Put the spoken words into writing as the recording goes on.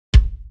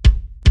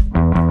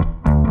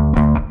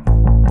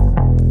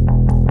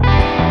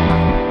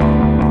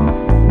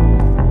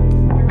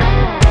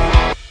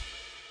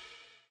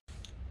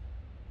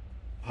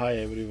Hi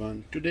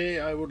everyone.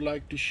 Today I would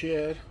like to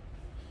share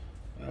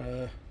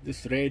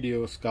this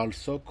radio is called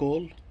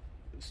Sokol.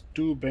 It's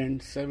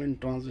 2-band 7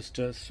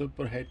 transistor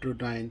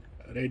Superheterodyne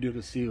radio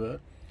receiver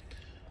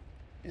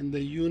in the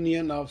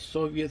Union of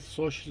Soviet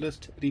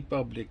Socialist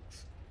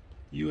Republics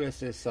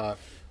USSR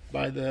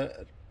by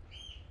the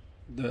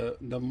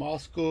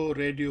Moscow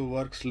Radio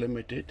Works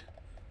Limited.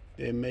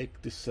 They make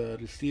this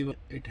receiver.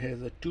 It has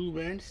 2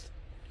 bands,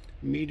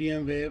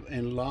 medium wave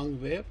and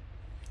long wave,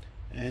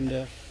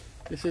 and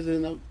this is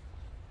in a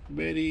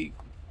very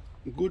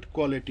good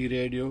quality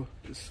radio.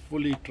 It's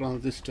fully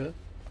transistor,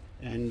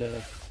 and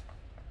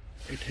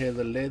it has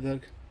a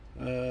leather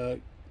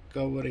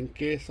covering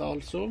case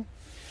also.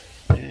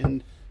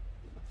 And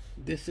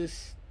this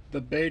is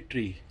the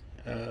battery,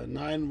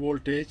 9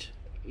 voltage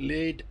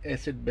lead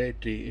acid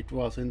battery. It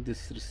was in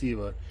this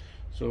receiver,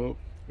 so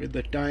with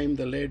the time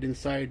the lead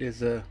inside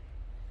is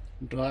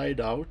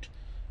dried out,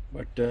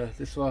 but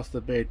this was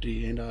the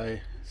battery, and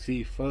I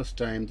see first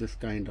time this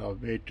kind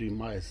of battery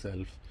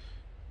myself,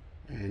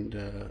 and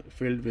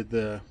filled with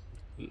the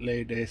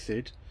lead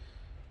acid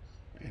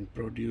and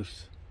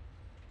produce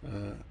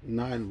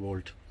 9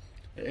 volt.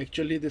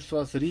 Actually this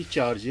was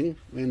recharging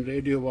when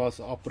radio was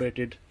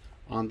operated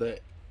on the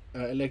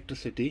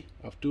electricity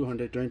of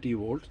 220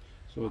 volts,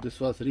 so this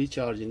was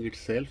recharging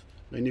itself.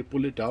 When you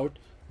pull it out,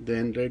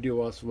 then radio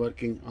was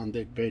working on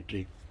that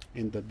battery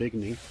in the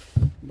beginning,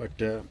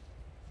 but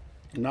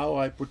now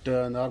I put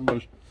a normal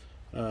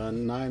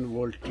 9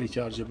 volt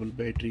rechargeable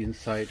battery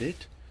inside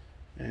it,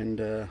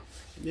 and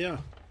yeah,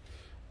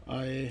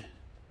 I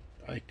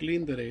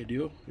cleaned the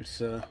radio.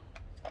 It's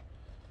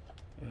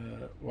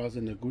was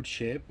in a good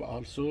shape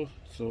also,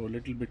 so a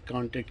little bit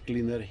contact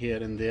cleaner here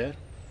and there,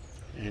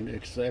 and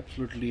it's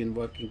absolutely in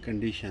working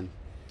condition.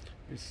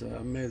 It's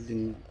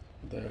amazing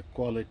the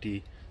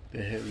quality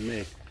they have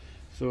made.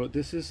 So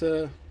this is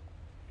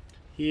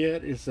here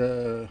is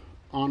a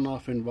on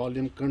off and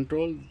volume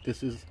control.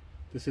 This is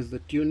the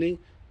tuning.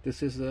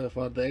 This is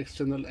for the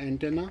external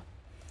antenna,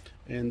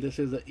 and this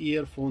is the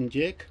earphone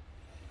jack,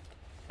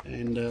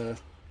 and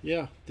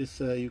yeah, this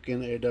you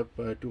can add up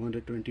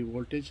 220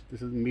 voltage.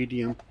 This is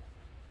medium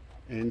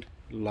and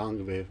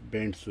long wave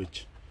band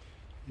switch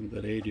in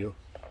the radio.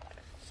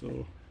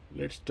 So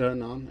let's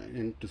turn on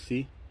and to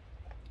see.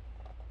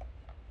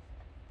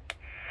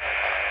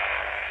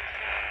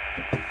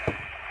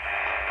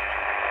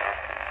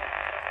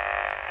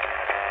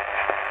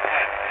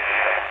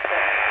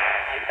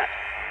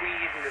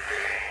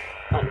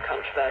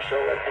 Uncontroversial,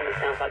 and it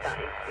sounds like that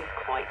is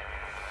quite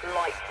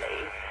likely.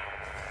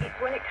 It's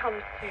when it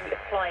comes to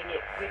applying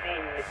it within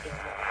each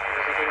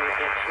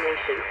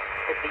nation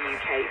of the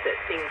UK that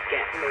things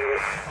get more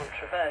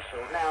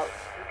controversial. Now,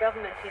 the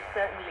government is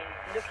certainly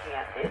looking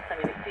at this. I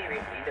mean, it's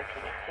seriously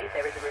looking at it.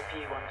 There is a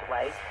review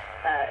underway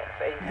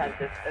in terms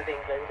of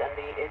England, and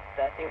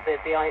I think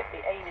the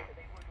aim is that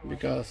they would...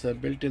 Because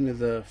built-in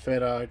is a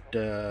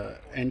ferrite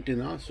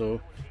antenna,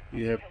 so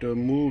you have to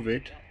move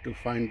it to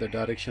find the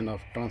direction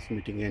of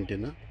transmitting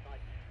antenna.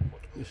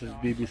 This is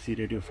BBC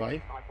Radio 5.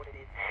 In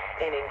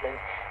England,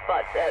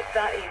 but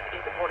that is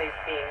what is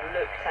being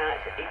looked at.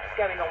 It's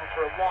going on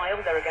for a while.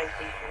 There are going to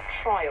be some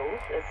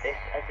trials of this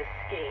as a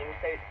scheme,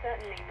 so it's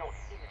certainly not...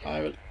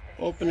 I will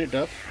open it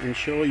up and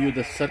show you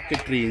the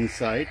circuitry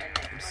inside.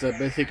 It's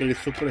basically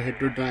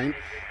Superheterodyne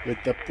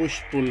with the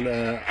push-pull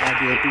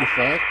audio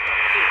amplifier.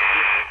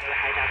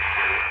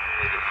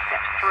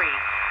 Step 3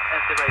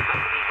 of the roadmap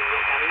of even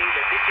lockdown in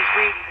England. This is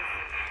really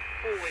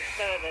forward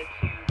further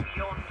to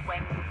beyond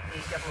when the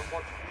government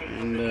wants to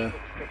make... And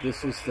this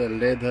is the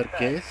leather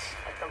case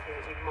something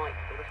that we might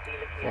sort of be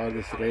looking for at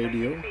this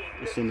radio.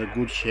 It's in a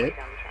good shape.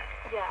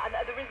 Yeah, and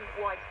there isn't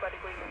widespread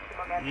agreement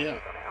among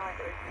MPs on it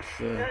either.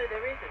 No,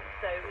 there isn't.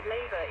 So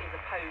Labour is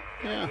opposed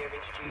to the idea of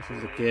introducing... This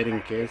is a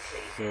carrying case.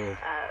 So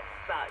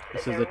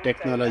this is the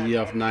technology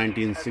of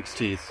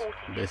 1960s,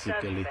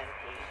 basically.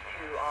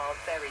 Who are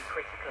very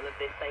critical of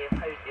this. They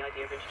oppose the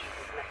idea of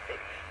introducing domestic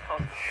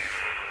parts.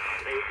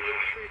 They would be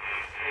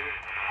intrusive. They would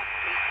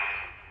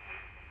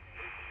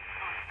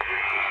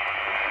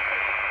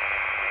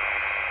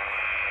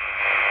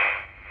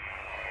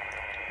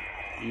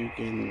you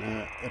can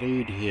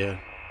read here,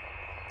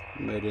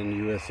 made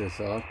in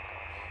USSR.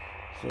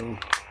 So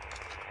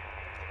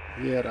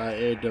here I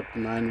add up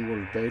 9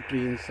 volt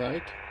battery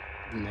inside,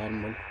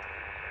 normal.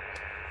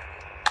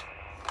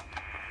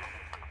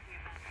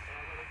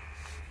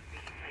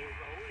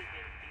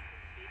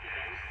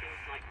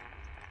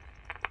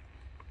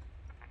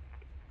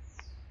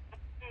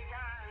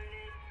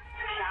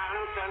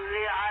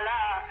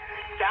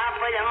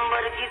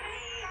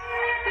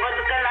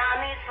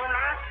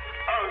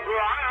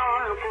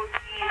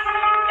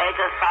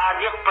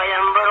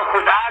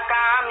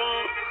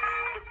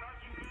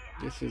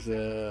 This is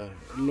a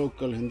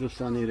local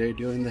Hindustani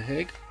radio in The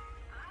Hague.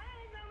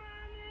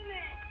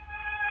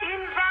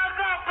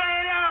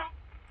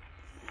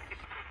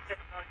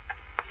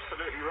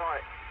 Absolutely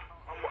right.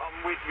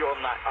 I'm with you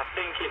on that. I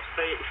think it's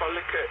if I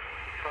look at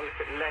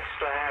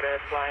Leicester, how they're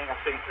playing, I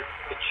think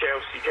the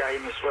Chelsea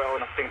game as well,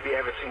 and I think the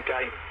Everton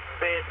game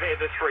they're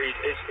the three,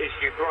 as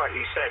you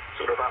rightly said,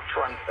 sort of up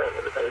front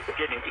at the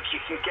beginning. If you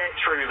can get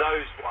through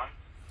those ones.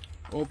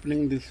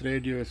 Opening this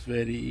radio is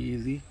very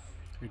easy.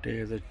 It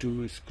has a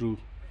two screws.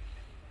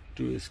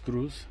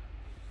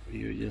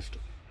 You just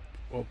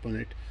open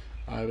it.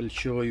 I will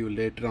show you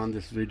later on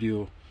this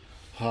video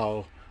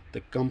how the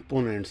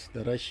components,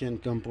 the Russian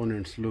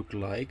components, look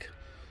like.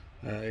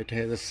 It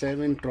has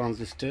 7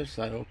 transistors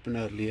I opened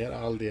earlier.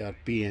 All they are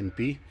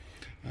PNP,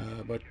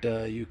 but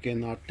you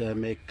cannot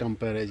make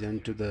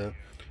comparison to the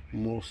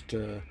most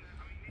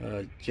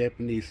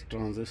Japanese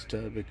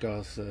transistor,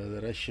 because the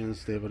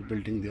Russians, they were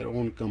building their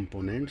own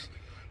components,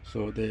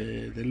 so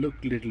they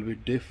look little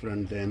bit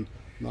different than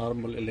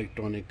normal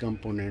electronic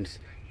components,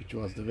 which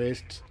was the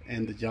West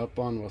and the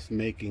Japan was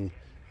making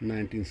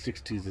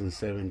 1960s and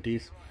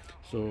 70s.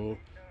 So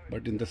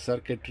but in the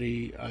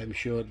circuitry, I'm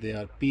sure they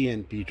are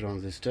PNP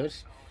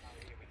transistors,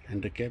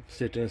 and the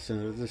capacitors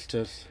and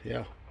resistors,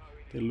 yeah,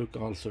 they look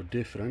also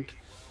different,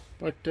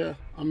 but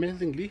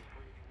amazingly,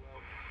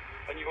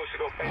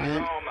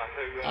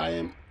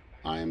 I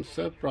am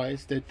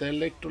surprised that the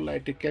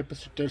electrolytic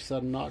capacitors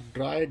are not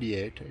dried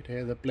yet. It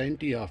has a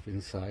plenty of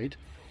inside,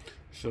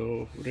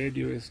 so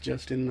radio is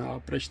just in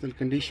operational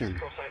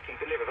condition.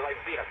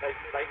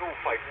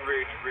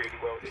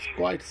 It's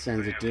quite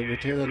sensitive.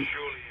 It has a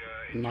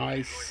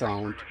nice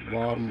sound,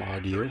 warm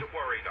audio.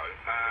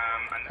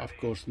 Of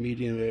course,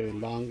 medium wave,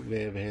 long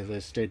wave has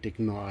a static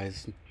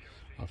noise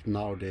of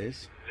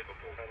nowadays.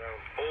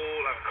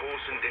 All have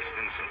course and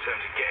distance in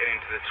terms of getting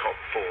into the top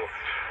 4.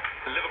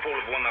 Liverpool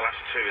have won the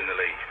last 2 in the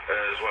league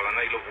as well, and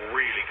they look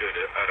really good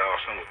at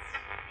Arsenal.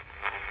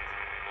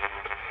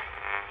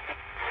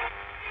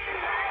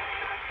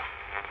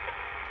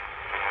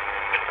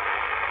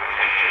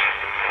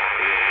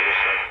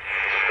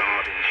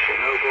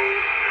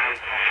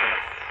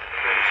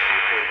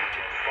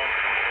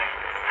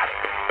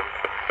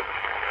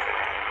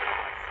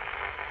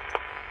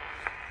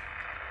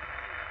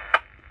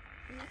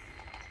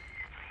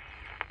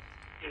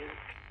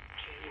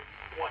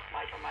 What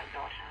might or might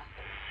not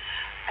happen.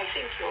 I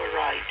think you're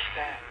right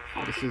that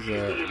this is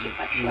a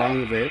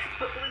long wave.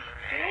 But we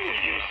still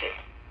use it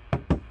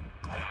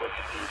like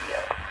Wikipedia.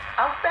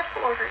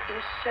 Alphabetical order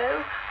is so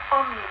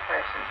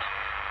omnipresent,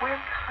 we're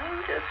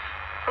kind of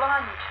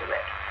blind to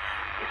it.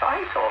 If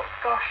I thought,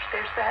 gosh,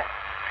 there's that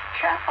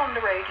chap on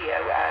the radio,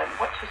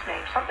 what's his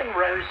name? Something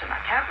Rosen. I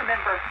can't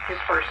remember his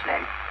first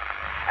name.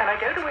 And I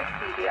go to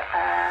Wikipedia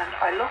and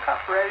I look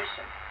up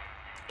Rosen.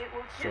 It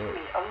will give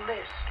me a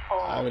list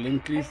of... I will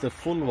increase the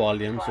full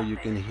volume so you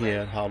can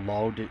hear how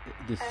loud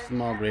this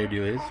small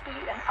radio is. It will be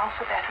in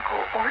alphabetical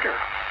order.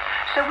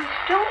 So we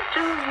still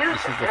do use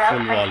This is it the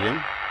full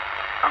volume.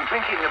 I'm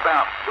thinking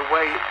about the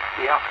way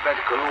the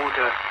alphabetical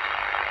order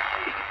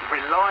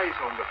relies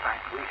on the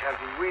fact we have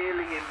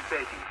really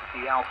embedded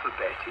the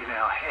alphabet in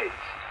our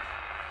heads,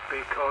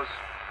 because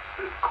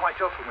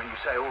quite often when you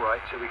say, all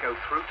right, so we go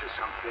through to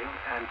something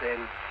and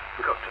then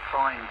we've got to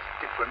find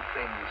different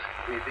things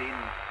within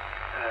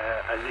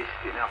a list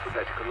in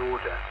alphabetical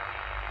order,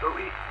 but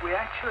we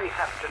actually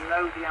have to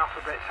know the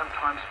alphabet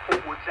sometimes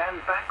forwards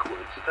and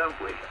backwards, don't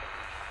we?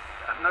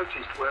 I've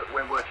noticed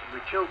when working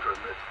with children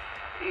that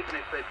even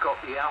if they've got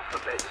the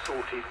alphabet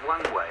sorted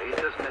one way,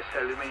 it doesn't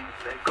necessarily mean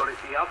they've got it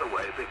the other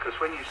way, because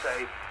when you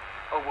say,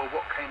 oh well,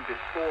 what came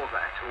before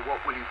that, or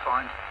what will you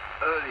find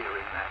earlier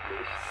in that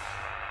list,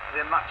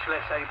 they're much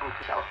less able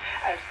to tell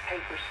as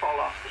papers fall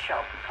off the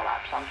shelf and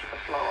collapse onto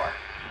the floor.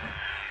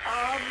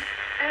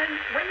 And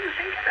when you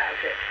think about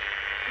it,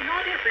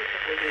 not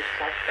everything we use is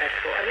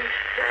alphabetical. I mean, the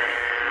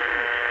system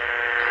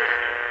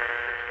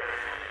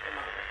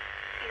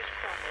is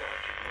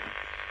chronological.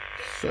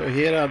 So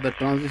here are the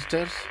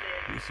transistors.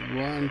 This is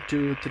 1,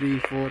 2, 3,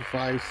 4,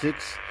 5,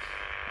 6,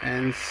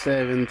 and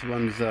 7th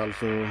one is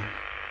also.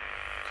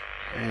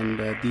 And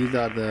these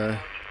are the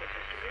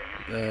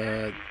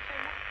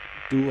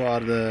 2 are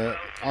the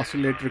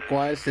oscillator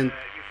coils, and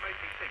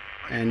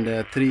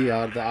 3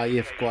 are the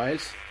IF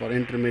coils for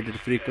intermediate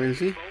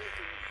frequency.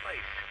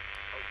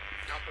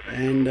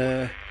 And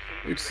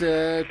it's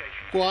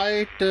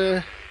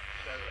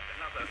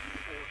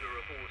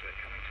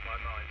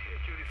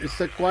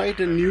quite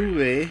a new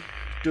way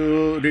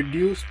to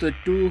reduce the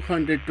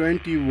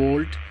 220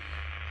 volt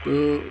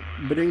to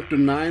bring to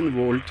 9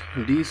 volt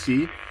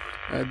DC.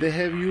 They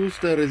have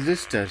used the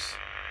resistors,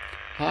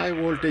 high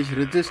voltage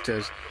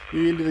resistors.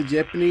 Usually the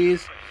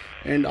Japanese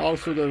and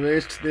also the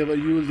West, they were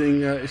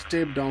using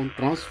step down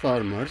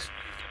transformers,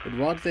 but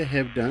what they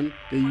have done,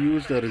 they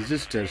use the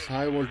resistors,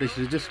 high voltage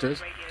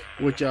resistors,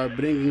 which are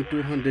bringing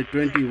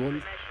 220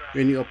 volt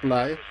when you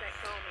apply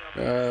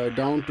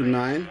down to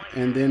 9,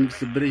 and then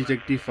it's bridge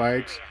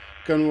rectified,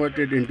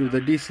 converted into the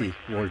DC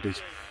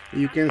voltage.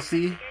 You can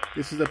see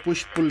this is a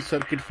push-pull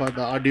circuit for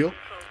the audio,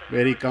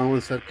 very common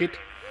circuit.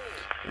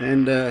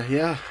 And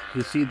yeah,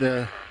 you see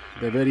the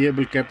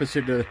variable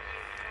capacitor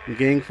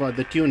gain for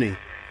the tuning.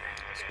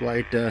 It's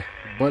quite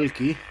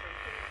bulky,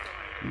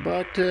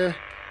 but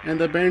and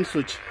the band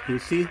switch, you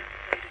see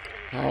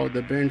how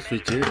the band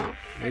switch is.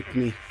 Let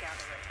me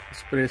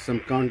spray some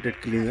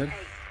contact cleaner.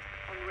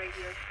 On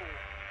Radio 4.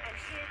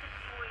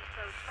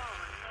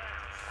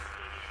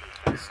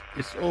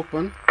 it's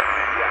open,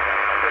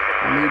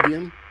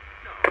 medium,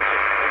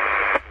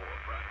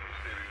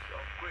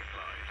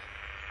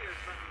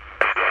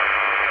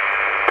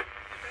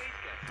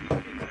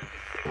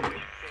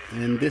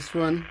 and this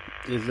one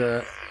is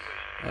a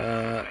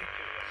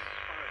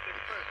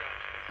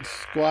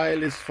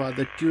coil is for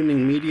the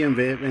tuning medium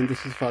wave, and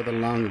this is for the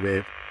long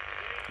wave.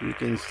 You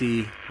can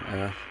see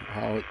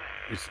how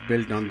it's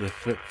built on the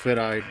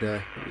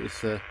ferrite.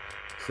 It's a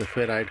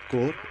ferrite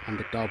core on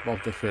the top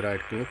of the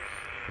ferrite core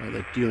for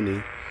the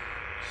tuning.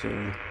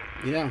 So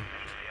yeah,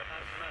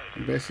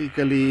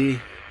 basically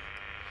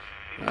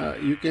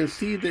you can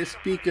see the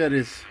speaker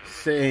is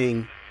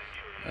saying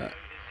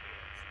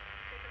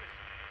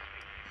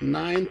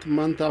 9th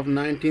month of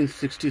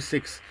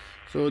 1966.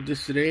 So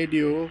this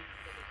radio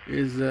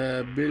is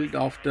built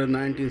after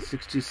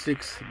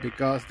 1966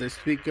 because the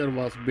speaker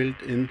was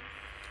built in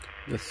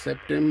the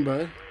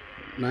September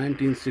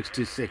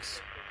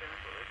 1966.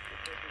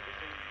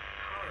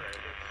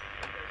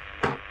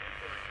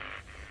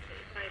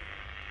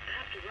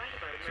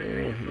 So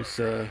it's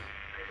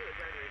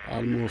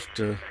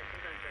almost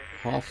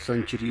half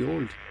century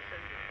old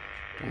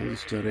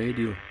transistor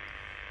radio.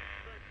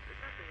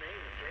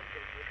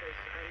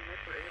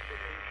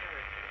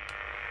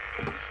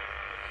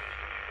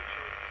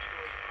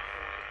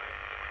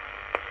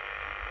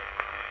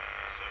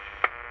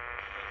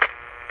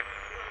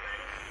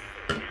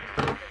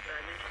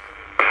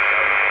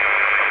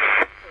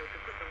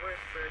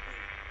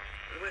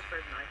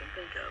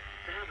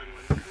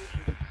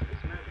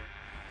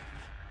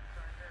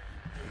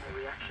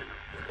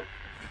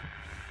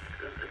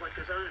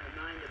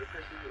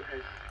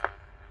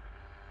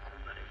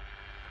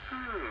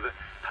 The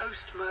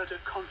post-murder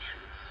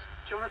conscience.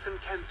 Jonathan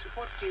Kent,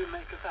 what do you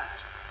make of that?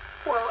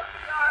 Well,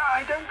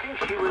 I don't think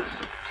she was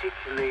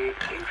particularly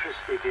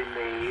interested in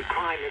the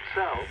crime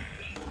itself.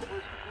 She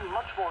was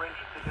much more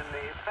interested in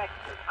the effect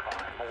of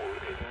crime, or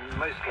in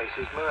most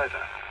cases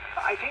murder.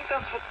 I think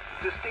that's what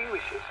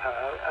distinguishes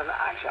her, and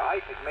actually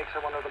I think makes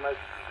her one of the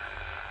most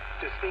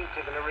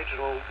distinctive and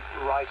original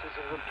writers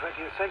of the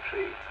 20th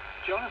century.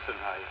 Jonathan,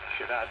 I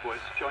should add,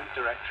 was joint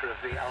director of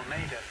the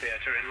Almeida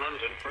Theatre in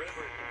London for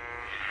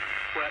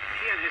where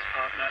he and his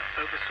partner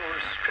oversaw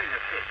a string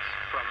of hits,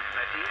 from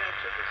Medea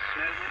to The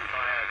Snowman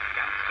via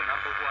Gangster No.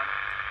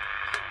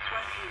 1. Since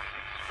when he's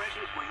spread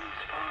his wings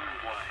far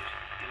and wide.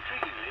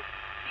 Intriguingly,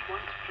 he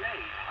once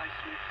played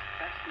Highsmith's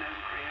best-known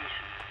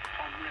creation,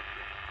 Tom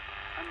Ripley.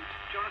 And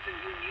Jonathan,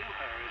 you knew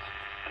her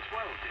as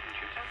well,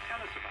 didn't you? Tell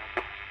us about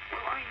her.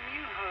 Well, I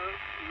knew her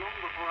long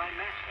before I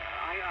met her.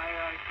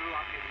 I grew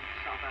up in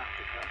South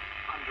Africa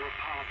under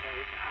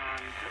apartheid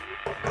and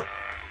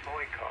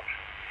boycott.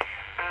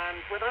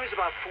 And when I was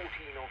about 14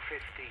 or 15,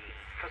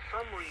 for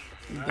some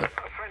reason,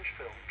 a French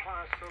film,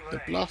 the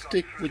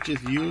plastic which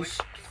is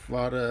used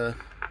for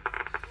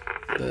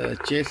the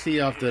chassis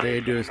of the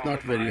radio is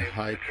not very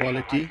high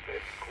quality,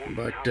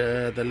 but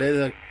the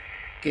leather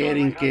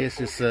carrying case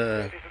is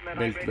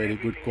built very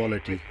good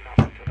quality.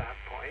 And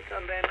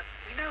then,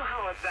 you know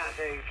how at that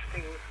age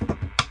things,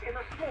 in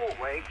a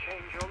small way,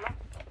 change your life.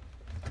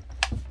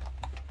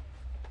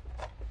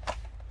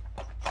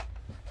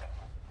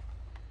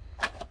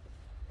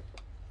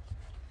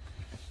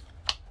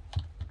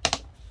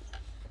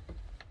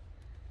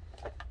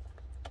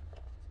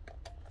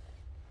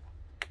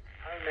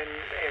 In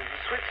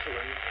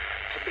Switzerland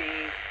to be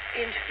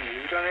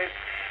interviewed, and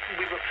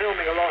we were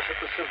filming a lot at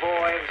the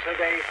Savoy, and so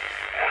they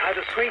had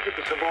a suite at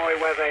the Savoy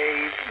where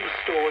they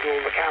stored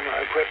all the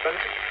camera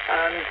equipment,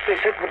 and they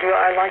said, would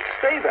I like to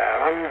stay there?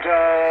 And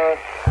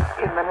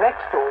in the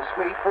next door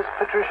suite was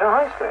Patricia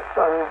Highsmith,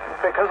 and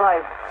because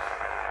I've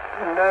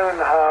known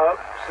her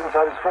since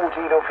I was 14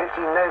 or 15,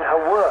 known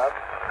her work,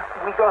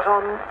 we got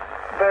on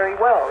very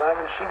well. I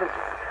mean, she was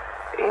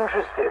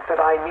interested that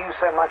I knew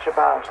so much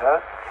about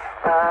her,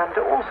 and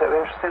also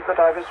interested that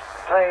I was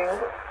playing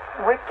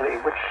Ripley,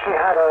 which she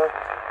had a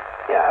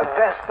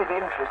vested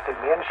interest in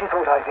me, and she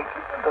thought, I think,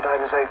 that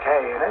I was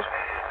okay in it.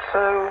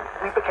 So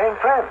we became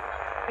friends.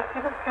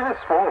 In a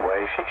small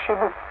way, she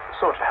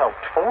sort of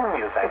helped form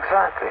you then.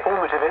 Exactly.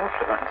 Formative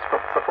influence.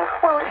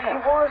 Well, she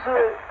was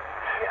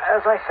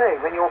as I say,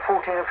 when you're 14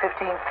 or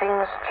 15,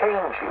 things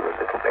change you a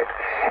little bit.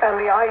 And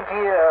the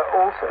idea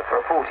also for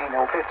a 14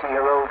 or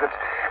 15-year-old that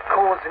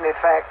cause and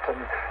effect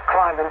and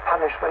crime and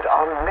punishment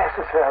are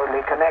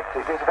necessarily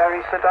connected is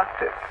very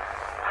seductive.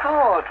 How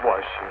odd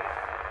was she?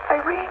 I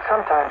read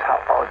sometimes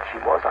how odd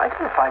she was. I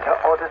didn't find her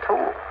odd at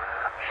all.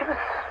 She was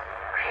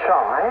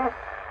shy.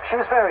 She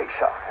was very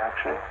shy,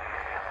 actually.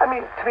 I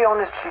mean, to be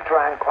honest, she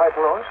drank quite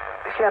a lot.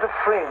 She had a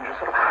fringe, a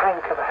sort of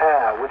hank of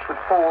hair, which would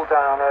fall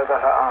down over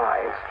her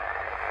eyes.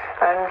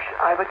 And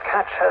I would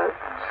catch her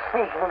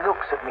sneaking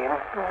looks at me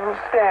and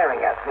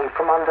staring at me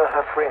from under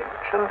her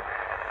fringe. And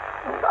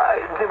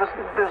there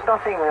was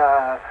nothing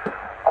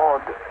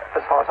odd,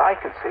 as far as I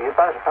could see,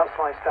 about it. Perhaps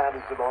my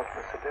standards of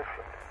oddness are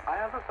different. I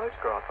have a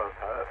photograph of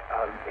her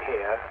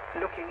here,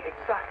 looking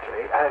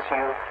exactly as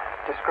you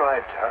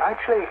described her.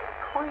 Actually,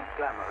 quite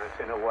glamorous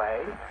in a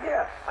way.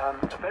 Yes. A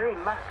very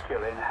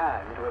masculine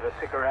hand with a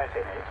cigarette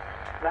in it.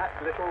 that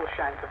little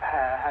shank of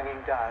hair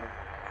hanging down,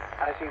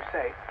 as you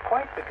say,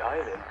 quite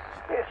beguiling.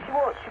 Yes, she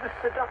was. She was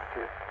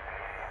seductive.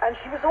 And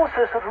she was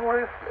also sort of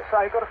ruthless.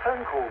 I got a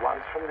phone call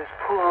once from this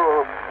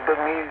poor,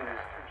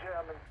 bemused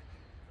German...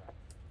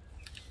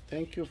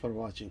 Thank you for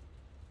watching.